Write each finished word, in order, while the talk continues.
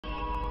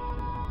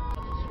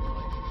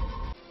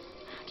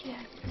you.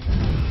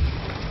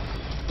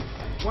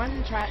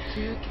 One trap,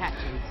 two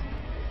catches.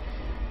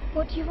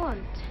 What do you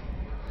want?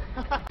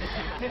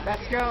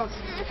 That's girls.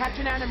 Catch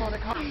an animal to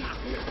come.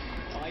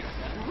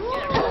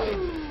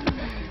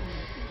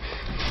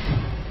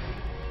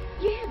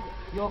 You!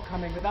 You're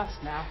coming with us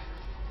now.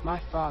 My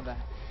father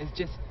is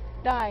just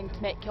dying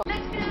to make your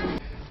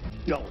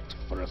Dolt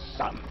for a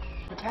son.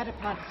 prepare to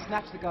plant to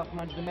snatch the girl from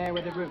under the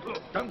Merriweather roof.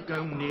 Don't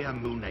go near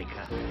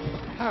Moonacre.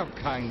 How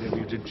kind of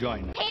you to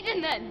join us.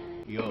 Hidden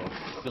then! Your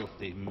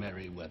filthy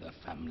Merriweather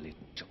family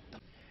took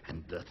them.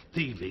 And the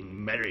thieving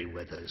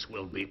Merriweathers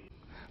will be...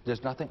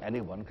 There's nothing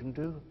anyone can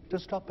do to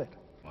stop it.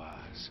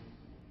 Was.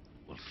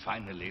 Will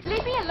finally...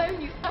 Leave me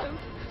alone, you oaf!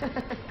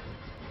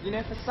 You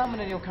know, for someone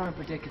in your current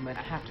predicament,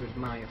 I have to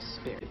admire your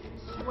spirit.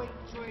 Sweet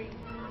dreams.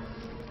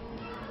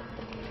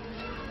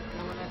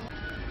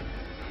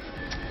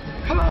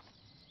 Come on!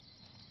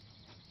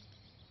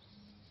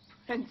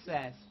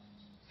 Princess.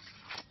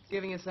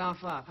 Giving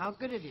yourself up. How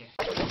good of you.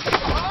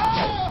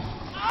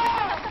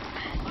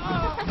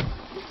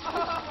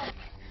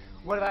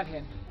 What about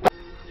him?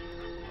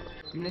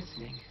 I'm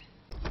listening.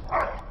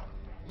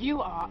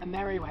 You are a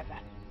Merriweather.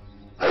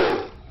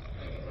 To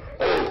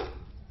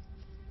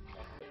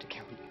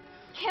kill you.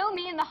 Kill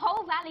me and the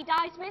whole valley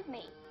dies with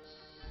me.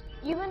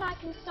 You and I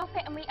can stop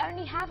it, and we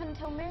only have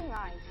until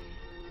moonrise.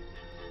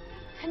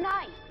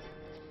 Tonight.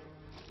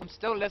 I'm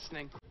still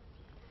listening.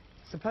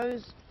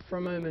 Suppose for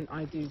a moment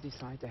I do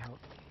decide to help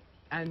you.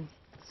 And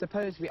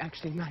suppose we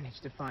actually manage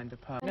to find the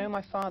pearl. I know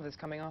my father's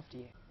coming after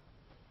you.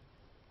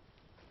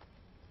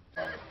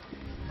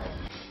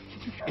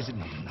 Is it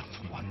not enough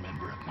for one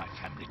member of my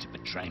family to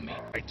betray me?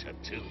 I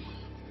too.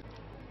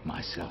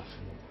 Myself.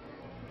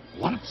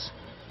 Once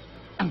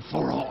and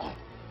for all.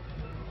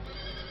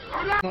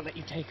 Not let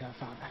you take her,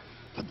 Father.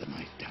 Put the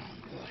knife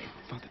down, boy.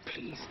 Father,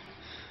 please.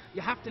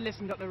 You have to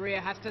listen to what the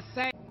rear has to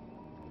say.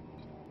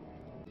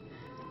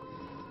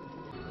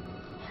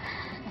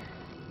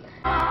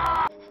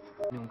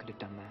 No one could have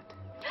done that.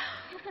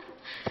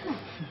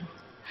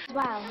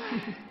 Well.